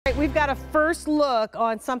We've got a first look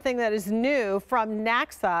on something that is new from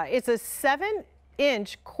Naxa. It's a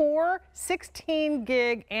 7-inch Core 16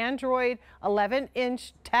 gig Android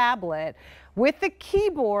 11-inch tablet with the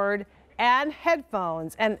keyboard and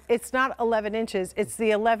headphones. And it's not 11 inches, it's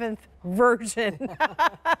the 11th version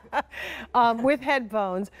with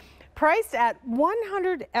headphones. Priced at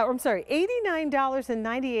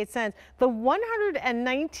 $89.98. The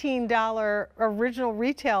 $119 original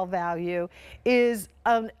retail value is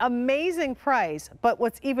an amazing price, but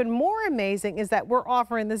what's even more amazing is that we're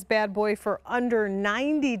offering this bad boy for under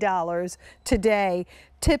 $90 today.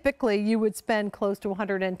 Typically, you would spend close to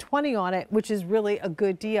 $120 on it, which is really a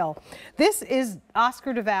good deal. This is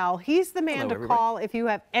Oscar DeVal. He's the man to call if you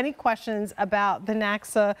have any questions about the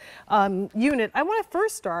Naxa unit. I want to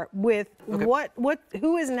first start with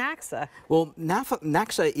who is Naxa? Well,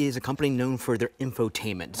 Naxa is a company known for their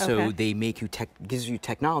infotainment. So they make you gives you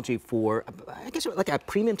technology for, I guess, like a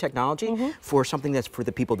premium technology for something that's for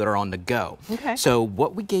the people that are on the go. So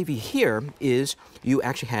what we gave you here is you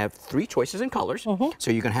actually have 3 choices in colors.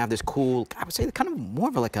 So you're going to have this cool, I would say, kind of more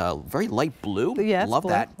of like a very light blue. Yes, love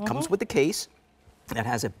blue. that. Comes with the case. That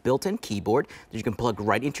has a built-in keyboard that you can plug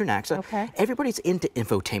right into your Naxa. Everybody's into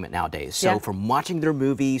infotainment nowadays. So from watching their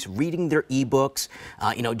movies, reading their ebooks,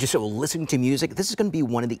 you know, just listening to music, this is going to be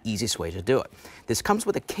one of the easiest ways to do it. This comes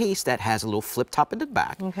with a case that has a little flip top in the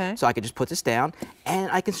back. So I can just put this down and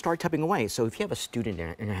I can start typing away. So if you have a student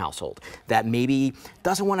in your household that maybe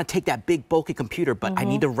doesn't want to take that big bulky computer, but I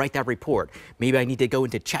need to write that report. Maybe I need to go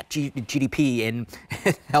into ChatGPT and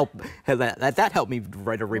help help me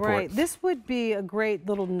write a report. Right. This would be a great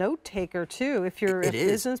little note taker too if you're a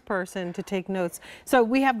business person to take notes. So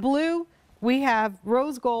we have blue, we have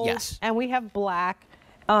rose gold, and we have black.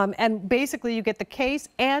 And basically you get the case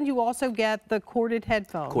and you also get the corded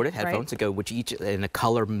headphones. Corded headphones that go, which each in a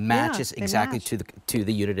color matches exactly to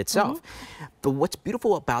the unit itself. But what's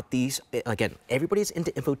beautiful about these, again, everybody's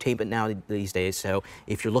into infotainment now these days. So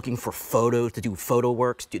if you're looking for photos, to do photo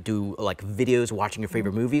works, to do like videos, watching your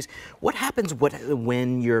favorite movies, what happens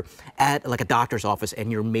when you're at like a doctor's office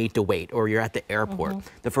and you're made to wait, or you're at the airport?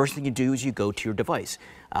 The first thing you do is you go to your device.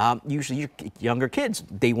 Usually your younger kids,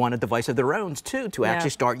 they want a device of their own too to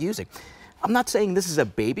actually start using. I'm not saying this is a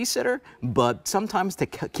babysitter, but sometimes to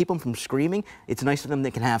keep them from screaming, it's nice for them they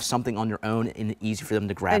can have something on their own and easy for them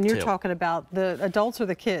to grab. And you're talking about the adults or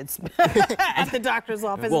the kids at the doctor's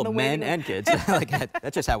office. Well, men and kids, like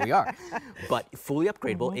that's just how we are. But fully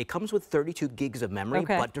upgradable. It comes with 32 gigs of memory,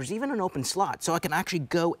 but there's even an open slot, so I can actually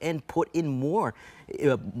go and put in more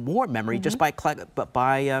memory just by putting it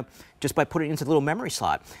into the little memory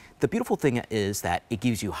slot. The beautiful thing is that it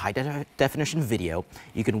gives you high definition video.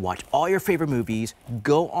 You can watch all your favorite movies,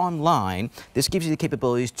 go online. This gives you the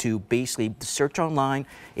capabilities to basically search online.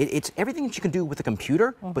 It's everything that you can do with a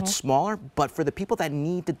computer, but smaller. But for the people that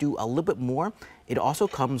need to do a little bit more, it also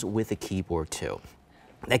comes with a keyboard too.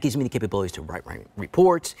 That gives me the capabilities to write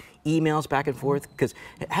reports, emails back and forth. Because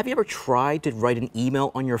have you ever tried to write an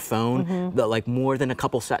email on your phone, like more than a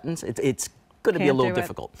couple sentences? It's going to be a little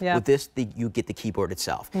difficult. With this, you get the keyboard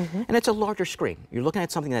itself. And it's a larger screen. You're looking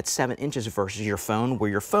at something that's 7 inches versus your phone,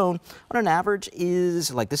 where your phone, on an average,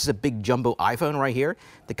 is like, this is a big jumbo iPhone right here,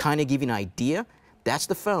 to kind of give you an idea. That's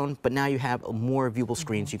the phone, but now you have more viewable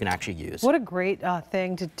screens you can actually use. What a great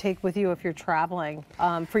thing to take with you if you're traveling,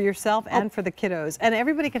 for yourself and for the kiddos. And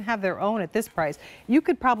everybody can have their own at this price. You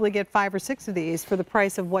could probably get 5 or 6 of these for the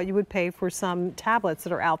price of what you would pay for some tablets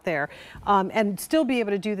that are out there, and still be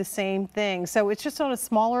able to do the same thing. So it's just on a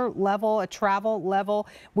smaller level, a travel level,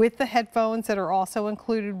 with the headphones that are also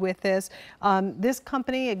included with this. This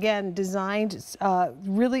company, again, designed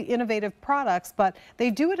really innovative products, but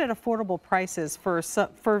they do it at affordable prices for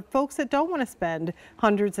folks that don't want to spend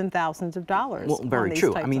hundreds and thousands of dollars. Well, very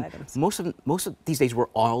true. I mean, items. most of these days we're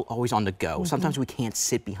always on the go. Sometimes we can't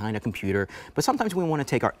sit behind a computer, but sometimes we want to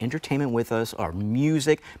take our entertainment with us, our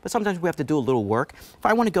music, but sometimes we have to do a little work. If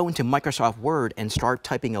I want to go into Microsoft Word and start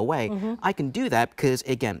typing away, I can do that because,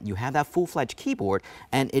 again, you have that full-fledged keyboard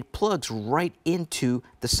and it plugs right into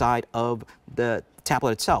the side of the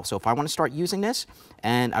tablet itself. So if I want to start using this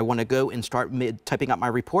and I want to go and start typing up my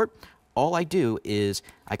report, all I do is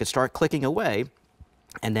I can start clicking away,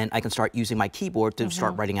 and then I can start using my keyboard to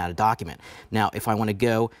start writing out a document. Now, if I want to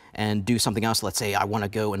go and do something else, let's say I want to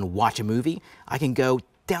go and watch a movie, I can go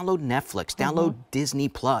download Netflix, download Disney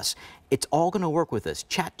Plus. It's all going to work with this.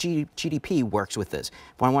 ChatGPT works with this.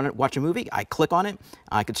 If I want to watch a movie, I click on it.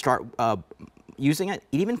 I could start using it.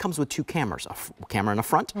 It even comes with 2 cameras, a camera in the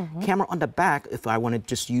front, camera on the back if I want to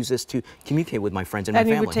just use this to communicate with my friends and my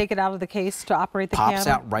family. And you would take it out of the case to operate the camera? Pops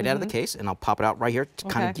out right out of the case, and I'll pop it out right here to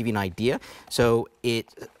kind of give you an idea. So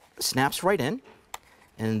snaps right in.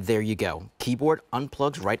 And there you go. Keyboard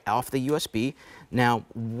unplugs right off the USB. Now,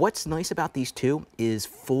 what's nice about these two is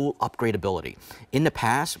full upgradability. In the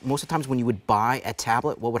past, most of the times when you would buy a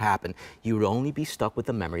tablet, what would happen? You would only be stuck with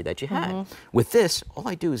the memory that you had. With this, all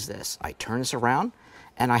I do is this. I turn this around,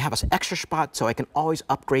 and I have an extra spot so I can always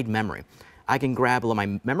upgrade memory. I can grab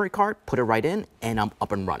my memory card, put it right in, and I'm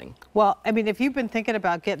up and running. Well, I mean, if you've been thinking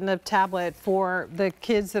about getting a tablet for the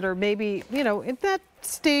kids that are maybe, you know, at that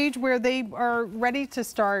stage where they are ready to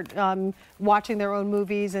start watching their own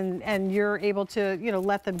movies and you're able to, you know,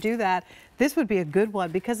 let them do that, this would be a good one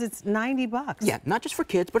because it's $90. Yeah, not just for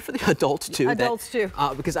kids, but for the adults too. Adults too.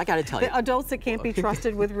 Because I got to tell you, the adults that can't be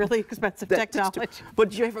trusted with really expensive technology.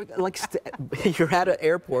 But you ever, like, you're at an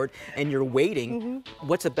airport and you're waiting.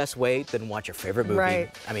 What's the best way than watch your favorite movie? Right.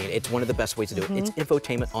 I mean, it's one of the best ways to do it. It's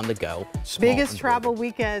infotainment on the go. Biggest travel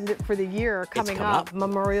weekend for the year coming up,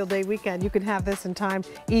 Memorial Day weekend. You can have this in time.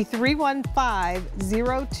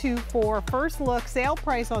 E315024. First look, sale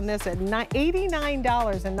price on this at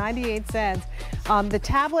 $89.98. The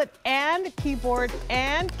tablet and keyboard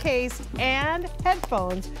and case and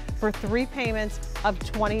headphones for 3 payments of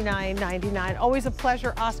 $29.99. Always a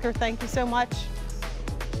pleasure, Oscar. Thank you so much.